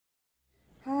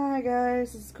Hi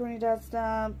guys, this is Courtney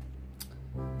Stump.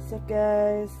 What's up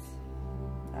guys?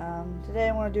 Today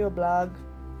I want to do a blog.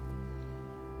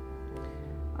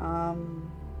 I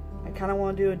kind of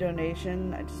want to do a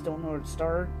donation. I just don't know where to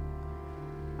start.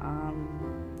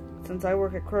 Since I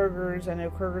work at Kroger's, I know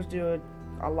Kroger's do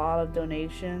a lot of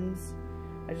donations.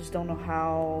 I just don't know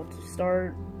how to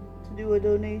start to do a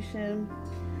donation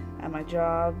at my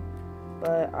job.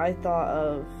 But I thought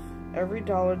of every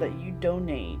dollar that you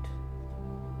donate,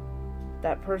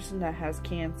 that person that has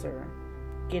cancer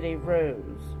get a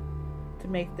rose to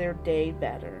make their day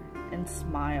better and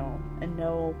smile and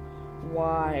know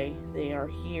why they are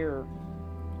here,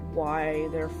 why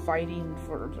they're fighting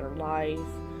for their life,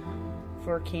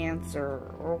 for cancer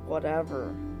or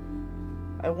whatever.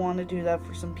 I want to do that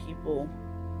for some people.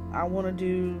 I want to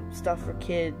do stuff for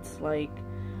kids, like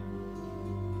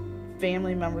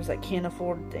family members that can't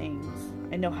afford things.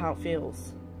 I know how it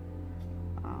feels.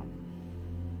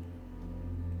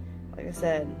 Like I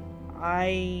said,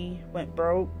 I went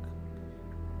broke.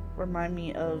 Remind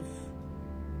me of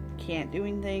can't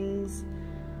doing things,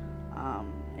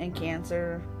 and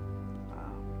cancer.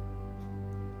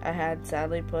 I had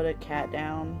sadly put a cat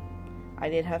down. I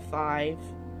did have 5.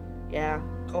 Yeah,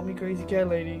 call me crazy cat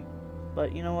lady.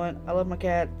 But you know what? I love my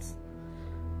cats.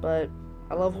 But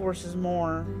I love horses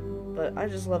more. But I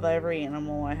just love every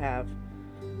animal I have.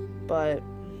 But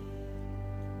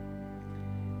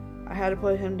I had to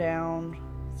put him down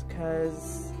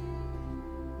because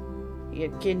he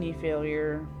had kidney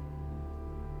failure.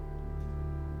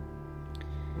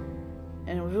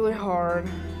 And it was really hard.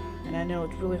 And I know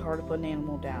it's really hard to put an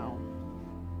animal down.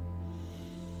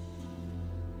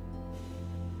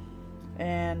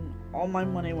 And all my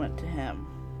money went to him.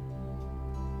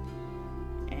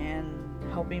 And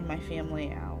helping my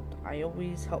family out. I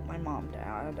always help my mom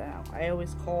out. I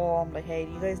always call them, like, hey,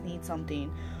 do you guys need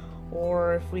something?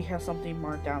 Or if we have something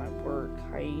marked down at work,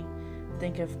 I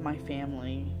think of my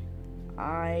family.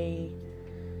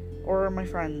 Or my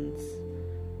friends.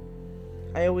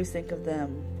 I always think of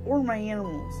them. Or my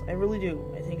animals. I really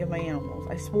do. I think of my animals.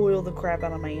 I spoil the crap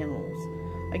out of my animals.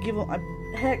 I give them,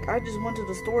 heck, I just went to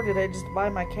the store today just to buy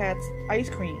my cats ice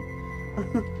cream.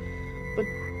 But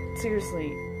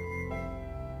seriously,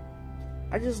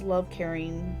 I just love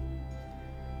caring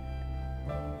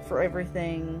for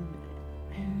everything.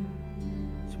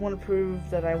 Just want to prove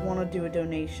that I want to do a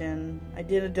donation. I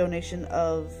did a donation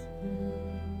of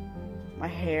my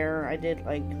hair. I did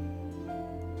like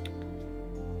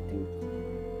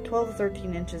 12 to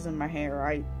 13 inches in my hair.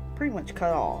 I pretty much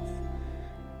cut off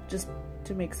just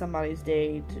to make somebody's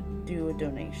day to do a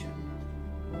donation.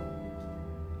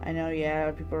 I know,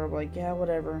 yeah, people are like, yeah,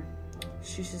 whatever.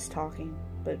 She's just talking.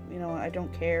 But, you know, I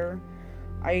don't care.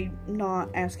 I'm not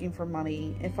asking for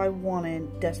money. If I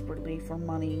wanted desperately for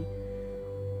money,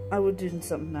 I would do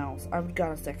something else. I would have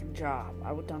got a second job.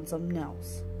 I would have done something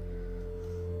else.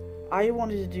 I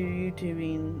wanted to do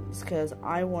YouTubing because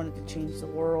I wanted to change the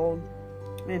world.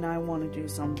 And I want to do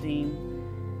something.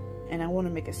 And I want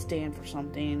to make a stand for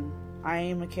something. I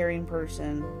am a caring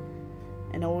person.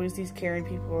 And always these caring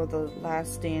people are the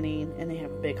last standing. And they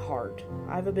have a big heart.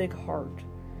 I have a big heart.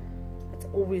 That's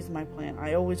always my plan.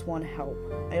 I always want to help.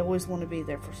 I always want to be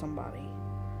there for somebody.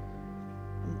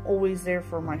 I'm always there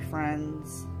for my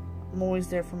friends. I'm always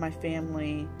there for my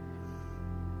family.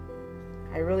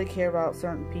 I really care about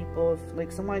certain people. If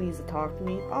like somebody needs to talk to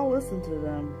me, I'll listen to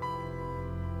them.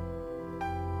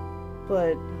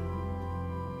 But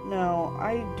no,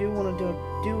 I do want to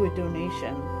do a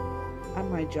donation at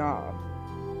my job.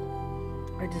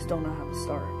 I just don't know how to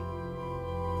start.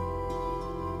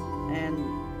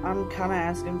 And I'm kind of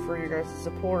asking for your guys'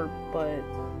 support, but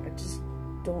I just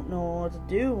don't know what to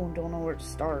do and don't know where to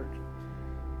start.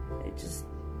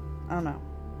 I don't know.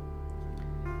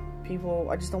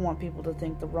 I just don't want people to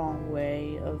think the wrong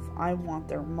way of I want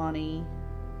their money.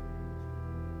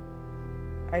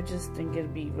 I just think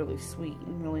it'd be really sweet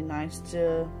and really nice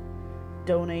to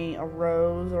donate a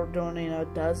rose or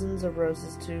donate dozens of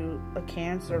roses to a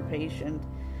cancer patient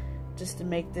just to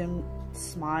make them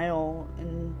smile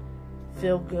and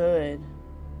feel good.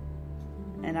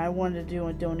 And I wanted to do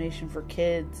a donation for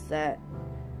kids that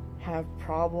have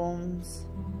problems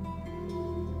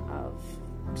of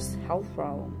just health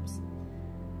problems,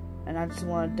 and I just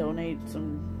want to donate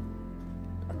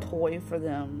a toy for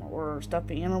them or a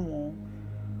stuffed animal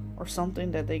or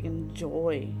something that they can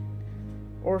enjoy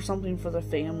or something for the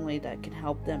family that can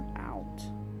help them out.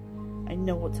 I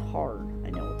know it's hard.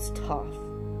 I know it's tough.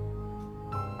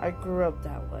 I grew up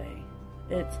that way.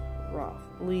 It's rough.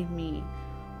 Believe me,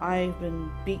 I've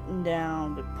been beaten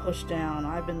down, been pushed down.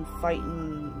 I've been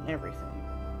fighting everything.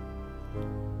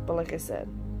 But like I said,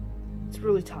 It's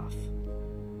really tough.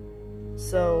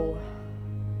 So,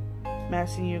 I'm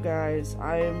asking you guys,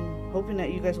 I'm hoping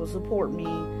that you guys will support me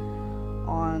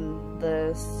on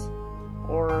this,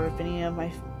 or if any of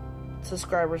my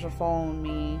subscribers are following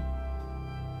me,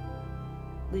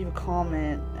 leave a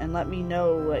comment and let me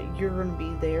know that you're going to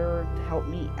be there to help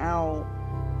me out,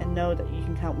 and know that you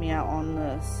can help me out on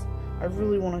this. I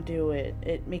really want to do it.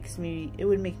 It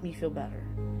would make me feel better.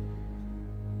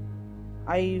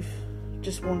 I've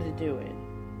just wanted to do it.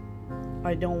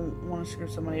 I don't want to screw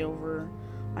somebody over.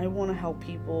 I want to help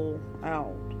people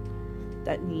out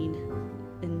that need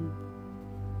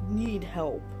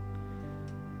help,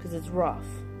 because it's rough.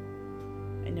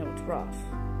 I know it's rough,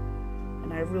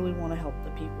 and I really want to help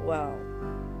the people out.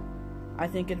 I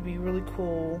think it'd be really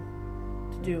cool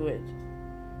to do it.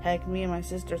 Heck, me and my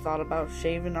sister thought about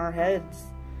shaving our heads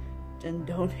and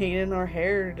donating our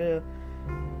hair to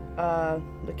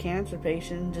the cancer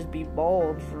patient, just be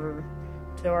bald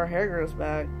till our hair grows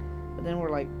back. But then we're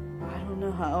like, I don't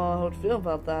know how I would feel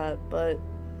about that, but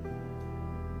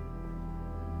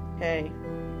hey,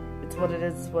 it's what it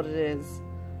is, what it is.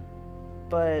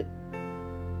 But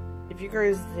if you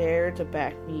guys dare to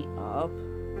back me up,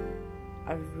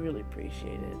 I would really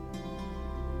appreciate it.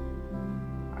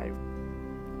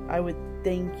 I would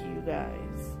thank you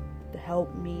guys to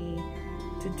help me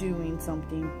to doing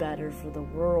something better for the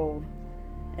world,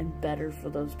 and better for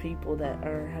those people that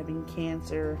are having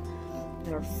cancer,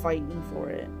 that are fighting for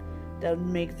it, that would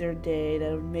make their day,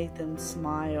 that would make them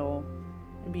smile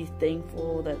and be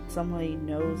thankful that somebody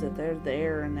knows that they're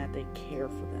there and that they care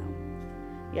for them.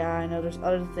 Yeah, I know there's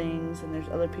other things and there's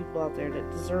other people out there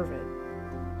that deserve it.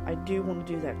 I do want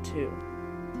to do that too.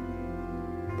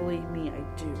 Believe me, I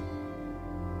do.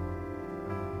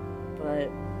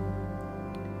 But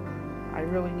I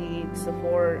really need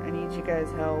support. I need you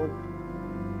guys' help.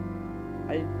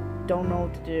 I don't know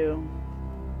what to do.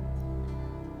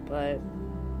 But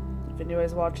if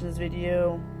anybody's watching this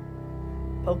video,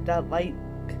 poke that like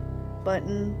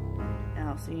button, and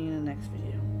I'll see you in the next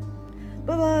video.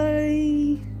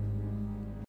 Bye-bye!